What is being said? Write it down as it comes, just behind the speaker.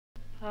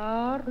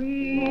Paris,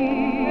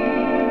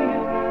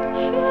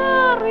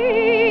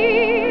 chérie,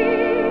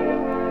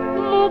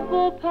 mon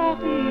beau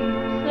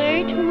Paris,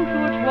 c'est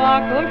toujours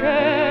toi que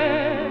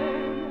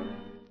j'aime.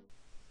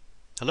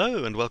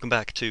 Hello and welcome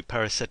back to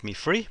Paris Set Me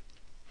Free,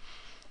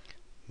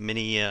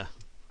 mini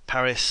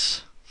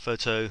Paris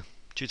photo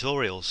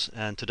tutorials,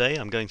 and today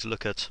I'm going to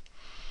look at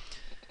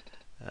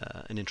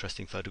an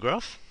interesting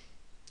photograph.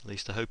 At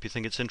least I hope you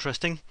think it's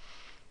interesting.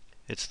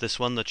 It's this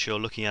one that you're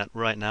looking at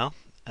right now,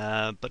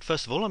 but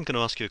first of all I'm going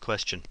to ask you a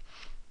question.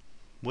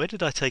 Where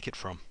did I take it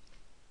from?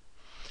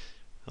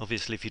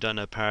 Obviously if you don't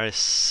know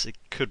Paris it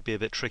could be a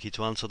bit tricky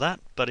to answer that,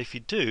 but if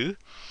you do,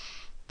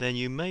 then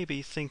you may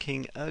be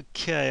thinking,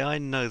 okay, I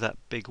know that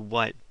big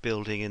white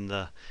building in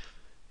the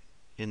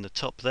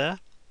top there,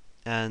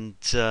 and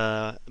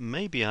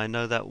maybe I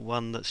know that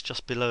one that's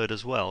just below it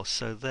as well,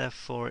 so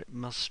therefore it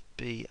must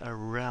be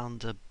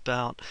around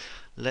about,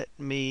 let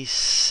me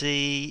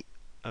see,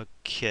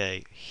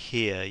 okay,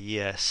 here,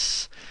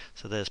 yes,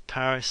 so there's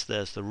Paris,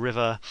 there's the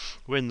river,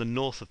 we're in the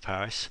north of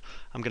Paris.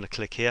 I'm going to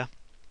click here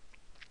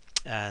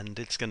and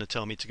it's going to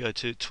tell me to go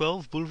to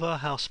 12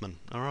 Boulevard Haussmann.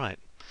 Alright,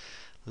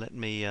 let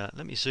me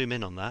zoom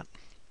in on that.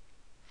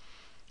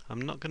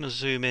 I'm not going to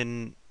zoom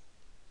in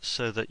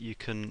so that you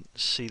can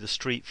see the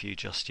street view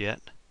just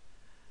yet.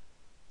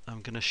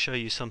 I'm going to show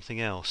you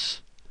something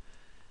else.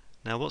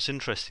 Now what's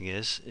interesting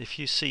is, if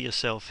you see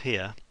yourself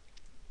here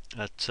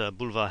at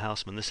Boulevard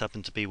Haussmann, this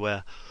happened to be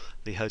where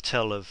the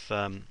hotel of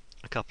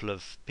a couple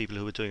of people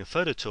who were doing a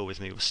photo tour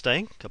with me were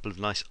staying, a couple of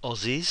nice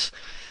Aussies.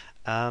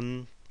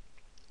 I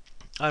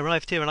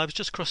arrived here and I was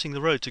just crossing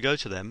the road to go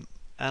to them,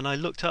 and I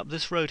looked up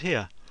this road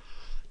here.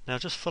 Now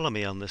just follow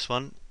me on this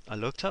one. I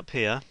looked up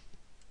here,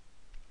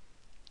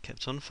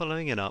 kept on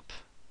following it up,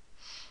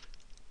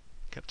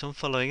 got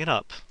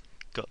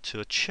to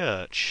a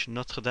church,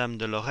 Notre Dame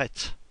de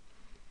Lorette,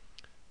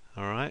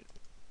 alright,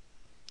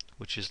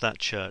 which is that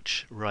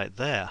church right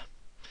there.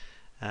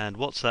 And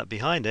what's that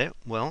behind it?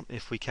 Well,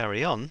 if we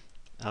carry on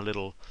our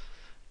little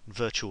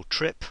virtual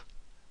trip,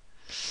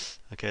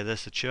 okay,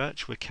 there's the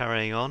church, we're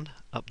carrying on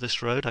up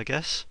this road, I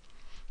guess.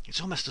 It's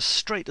almost as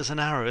straight as an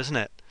arrow, isn't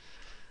it?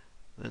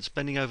 It's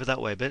bending over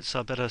that way a bit, so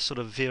I better sort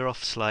of veer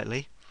off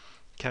slightly,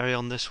 carry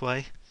on this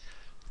way,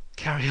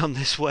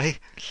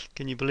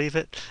 can you believe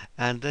it?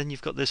 And then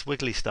you've got this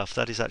wiggly stuff.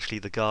 That is actually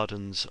the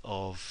gardens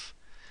of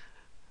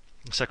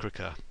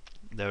Sacré-Cœur.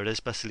 There it is,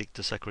 Basilique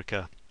de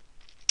Sacré-Cœur.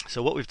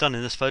 So what we've done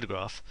in this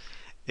photograph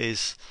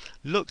is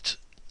looked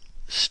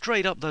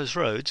straight up those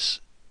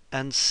roads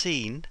and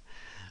seen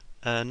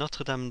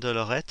Notre Dame de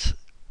Lorette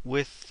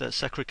with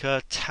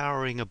Sacré-Cœur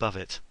towering above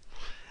it,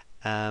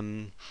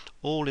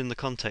 all in the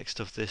context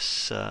of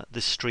this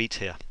this street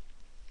here.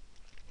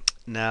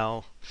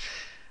 Now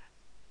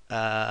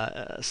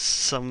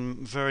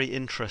some very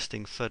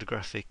interesting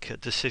photographic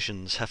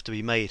decisions have to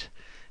be made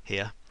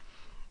here,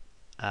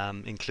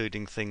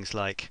 including things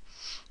like,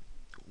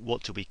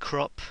 what do we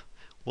crop?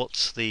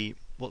 What's the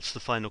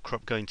final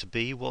crop going to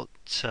be? What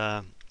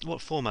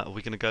format are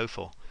we going to go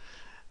for?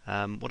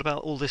 What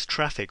about all this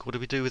traffic? What do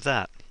we do with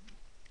that?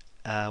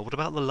 What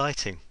about the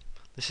lighting?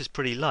 This is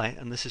pretty light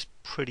and this is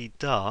pretty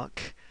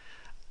dark.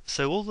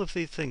 So all of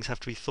these things have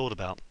to be thought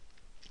about.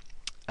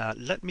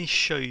 Let me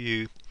show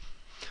you.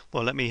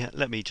 Well, let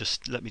me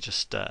just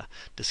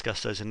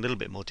discuss those in a little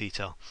bit more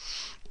detail.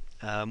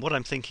 What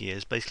I'm thinking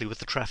is, basically, with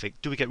the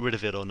traffic, do we get rid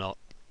of it or not?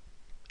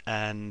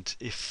 And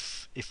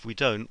if we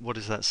don't, what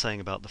is that saying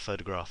about the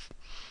photograph?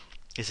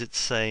 Is it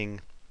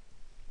saying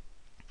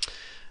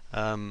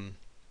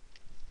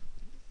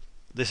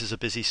this is a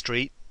busy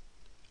street,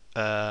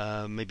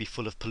 maybe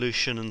full of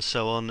pollution and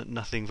so on,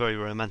 nothing very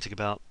romantic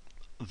about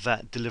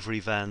delivery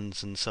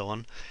vans and so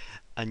on,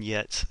 and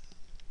yet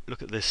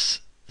look at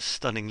this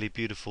stunningly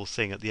beautiful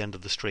thing at the end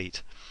of the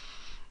street?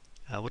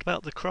 What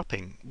about the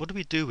cropping? What do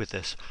we do with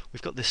this?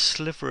 We've got this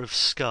sliver of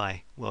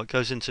sky. Well,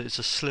 it's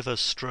a sliver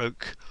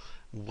stroke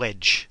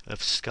wedge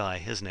of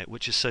sky, isn't it?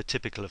 Which is so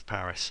typical of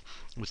Paris,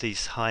 with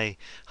these high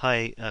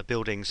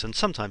buildings and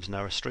sometimes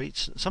narrow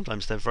streets.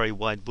 Sometimes they're very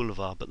wide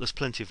boulevard, but there's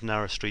plenty of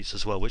narrow streets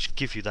as well, which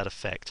give you that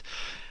effect.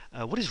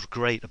 What is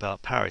great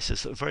about Paris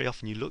is that very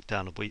often you look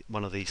down at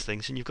one of these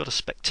things and you've got a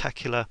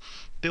spectacular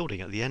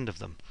building at the end of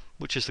them,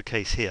 which is the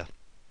case here.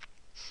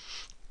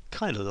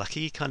 Kind of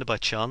lucky, kind of by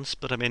chance,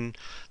 but I mean,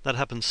 that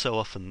happens so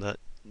often that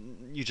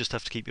you just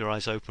have to keep your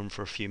eyes open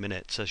for a few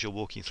minutes as you're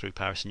walking through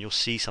Paris and you'll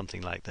see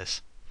something like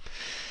this.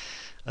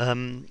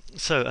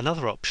 So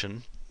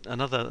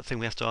another thing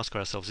we have to ask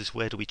ourselves is,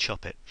 where do we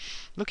chop it?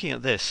 Looking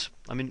at this,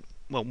 I mean,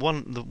 well,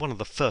 one of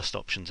the first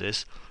options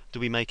is, do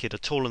we make it a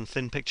tall and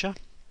thin picture,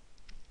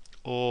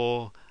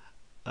 or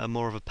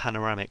more of a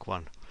panoramic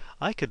one?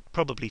 I could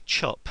probably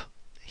chop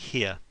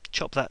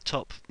that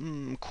top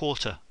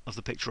quarter of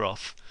the picture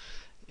off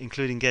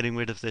including getting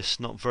rid of this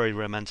not very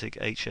romantic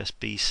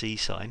HSBC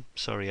sign,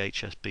 sorry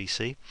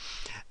HSBC,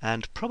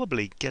 and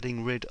probably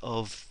getting rid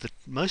of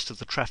most of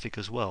the traffic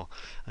as well,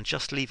 and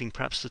just leaving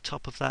perhaps the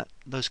top of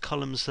those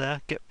columns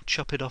there.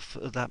 Chop it off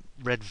of that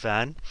red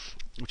van,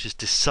 which is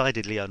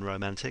decidedly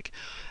unromantic,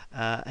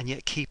 and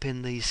yet keep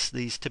in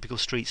these typical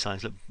street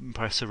signs. Look,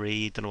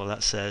 brasserie, don't know what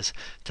that says,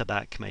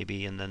 tabac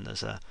maybe, and then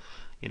there's a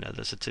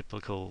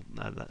typical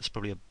that's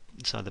probably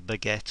it's either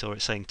baguette or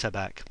it's saying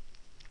tabac.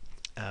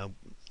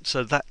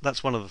 So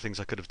that's one of the things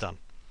I could have done.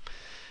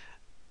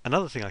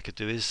 Another thing I could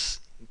do is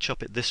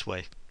chop it this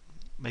way,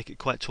 make it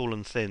quite tall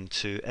and thin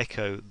to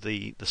echo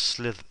the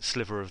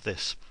sliver of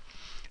this.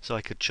 So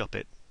I could chop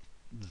it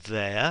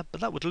there,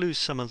 but that would lose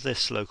some of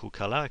this local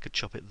colour. I could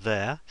chop it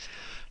there.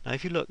 Now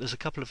if you look, there's a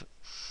couple of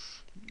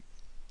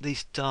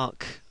these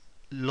dark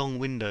long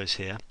windows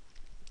here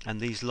and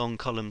these long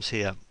columns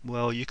here.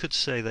 Well, you could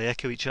say they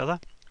echo each other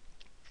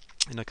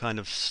in a kind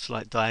of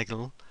slight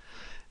diagonal.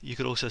 You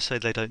could also say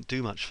they don't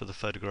do much for the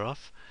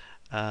photograph.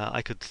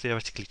 I could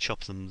theoretically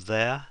chop them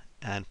there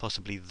and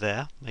possibly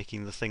there,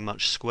 making the thing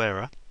much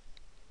squarer.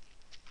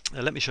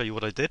 Let me show you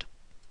what I did.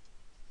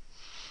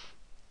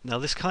 Now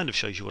this kind of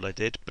shows you what I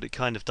did, but it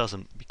kind of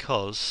doesn't,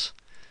 because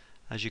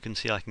as you can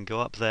see I can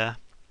go up there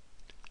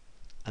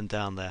and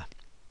down there.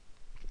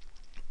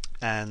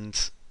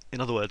 And in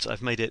other words,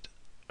 I've made it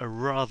a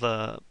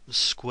rather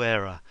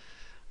squarer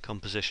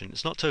composition.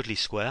 It's not totally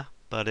square,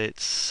 but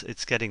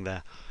it's getting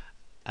there.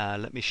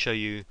 Let me show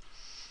you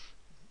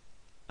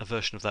a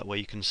version of that where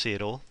you can see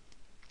it all.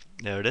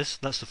 There it is.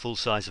 That's the full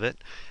size of it,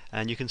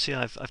 and you can see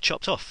I've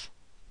chopped off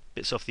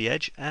bits off the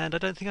edge, and I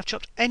don't think I've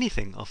chopped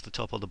anything off the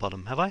top or the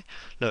bottom, have I?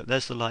 Look,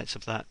 there's the lights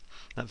of that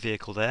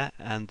vehicle there,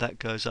 and that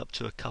goes up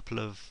to a couple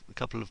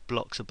of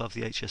blocks above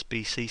the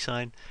HSBC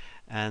sign,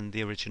 and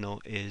the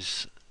original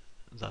is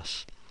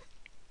thus.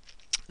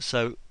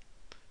 So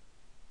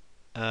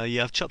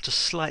yeah, I've chopped a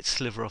slight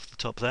sliver off the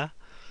top there,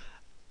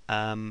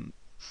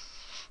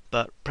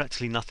 but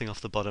practically nothing off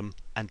the bottom,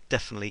 and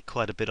definitely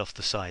quite a bit off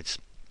the sides.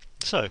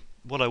 So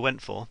what I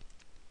went for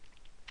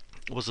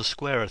was a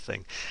squarer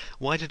thing.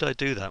 Why did I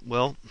do that?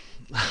 Well,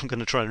 I'm going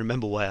to try and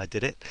remember why I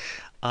did it.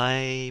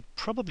 I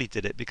probably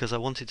did it because I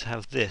wanted to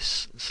have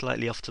this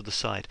slightly off to the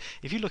side.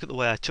 If you look at the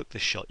way I took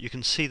this shot, you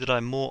can see that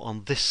I'm more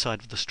on this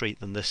side of the street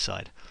than this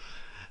side,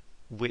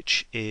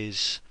 which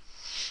is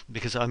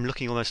because I'm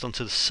looking almost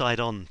onto the side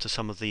on to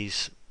some of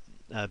these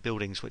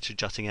buildings which are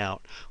jutting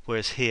out,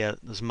 whereas here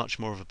there's much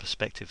more of a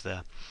perspective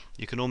there.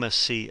 You can almost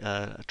see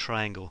a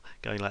triangle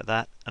going like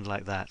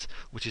that,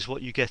 which is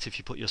what you get if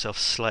you put yourself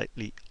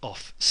slightly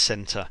off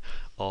centre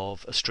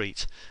of a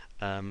street.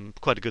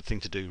 Quite a good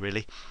thing to do,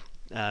 really.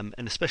 And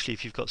especially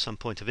if you've got some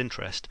point of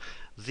interest,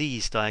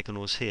 these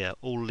diagonals here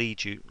all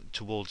lead you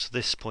towards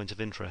this point of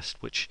interest,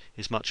 which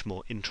is much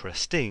more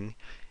interesting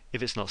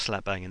if it's not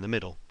slap bang in the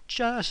middle.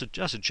 Just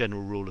a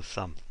general rule of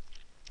thumb.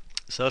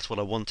 So that's what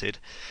I wanted.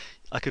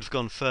 I could have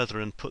gone further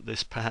and put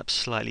this perhaps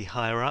slightly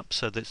higher up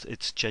so that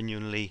it's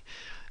genuinely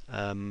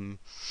a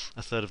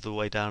third of the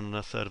way down and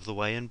a third of the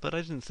way in, but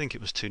I didn't think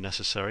it was too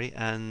necessary,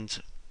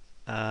 and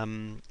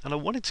I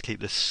wanted to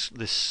keep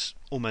this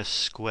almost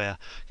square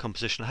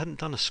composition. I hadn't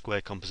done a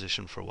square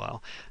composition for a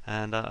while,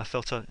 and I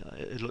felt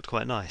it looked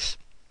quite nice.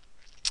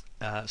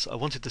 So I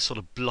wanted this sort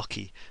of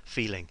blocky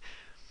feeling,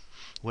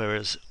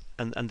 whereas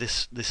and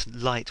this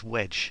light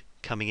wedge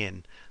coming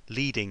in,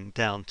 leading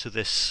down to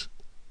this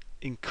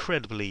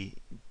incredibly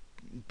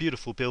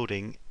beautiful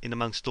building in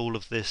amongst all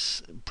of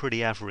this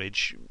pretty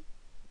average,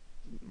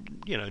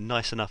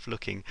 nice enough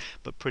looking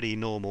but pretty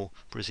normal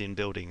Parisian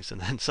buildings,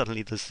 and then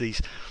suddenly there's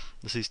these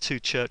two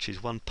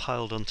churches, one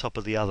piled on top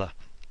of the other.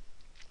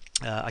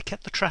 I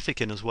kept the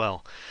traffic in as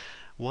well.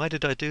 Why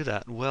did I do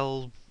that?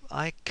 Well,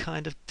 I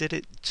kind of did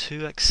it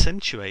to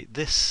accentuate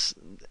this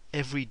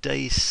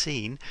everyday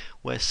scene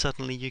where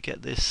suddenly you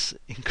get this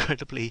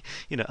incredibly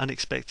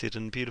unexpected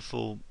and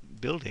beautiful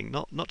building.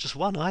 Not just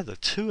one either,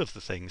 two of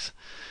the things.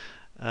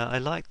 I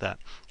like that.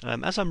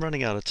 As I'm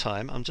running out of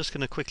time, I'm just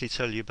going to quickly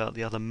tell you about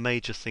the other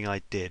major thing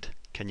I did.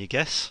 Can you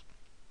guess?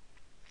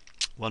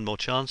 One more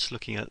chance,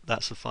 looking at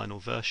that's the final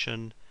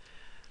version.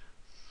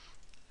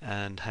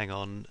 And hang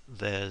on,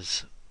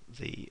 there's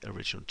the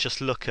original.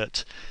 Just look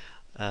at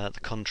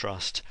the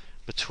contrast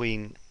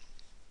between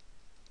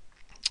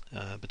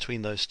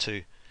those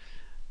two,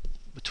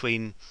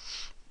 between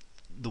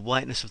the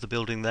whiteness of the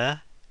building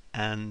there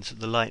and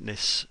the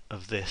lightness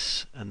of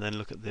this, and then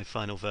look at the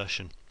final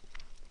version.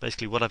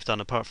 Basically what I've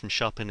done, apart from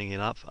sharpening it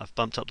up, I've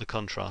bumped up the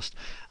contrast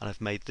and I've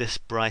made this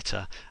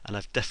brighter, and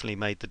I've definitely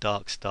made the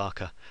darks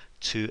darker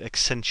to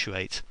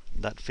accentuate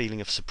that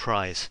feeling of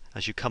surprise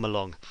as you come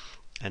along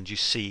and you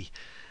see.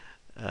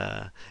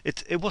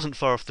 It wasn't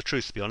far off the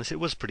truth, to be honest. It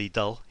was pretty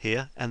dull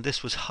here, and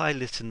this was high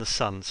lit in the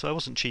sun, so I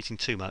wasn't cheating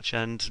too much,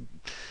 and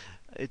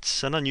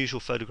it's an unusual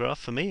photograph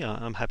for me.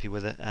 I'm happy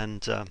with it,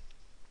 and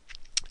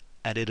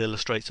it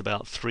illustrates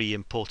about 3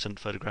 important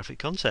photographic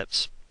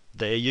concepts.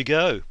 There you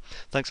go.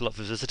 Thanks a lot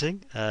for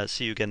visiting.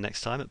 See you again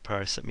next time at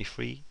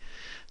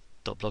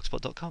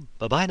parissetmefree.blogspot.com.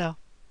 Bye bye now.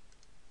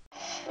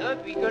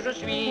 Depuis que je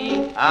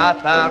suis à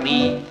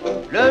Paris,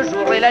 le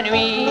jour et la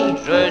nuit,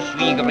 je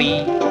suis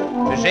gris.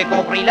 J'ai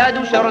compris la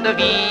douceur de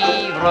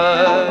vivre.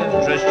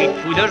 Je suis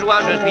fou de joie,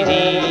 je suis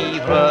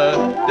ivre.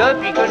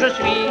 Depuis que je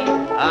suis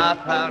à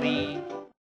Paris.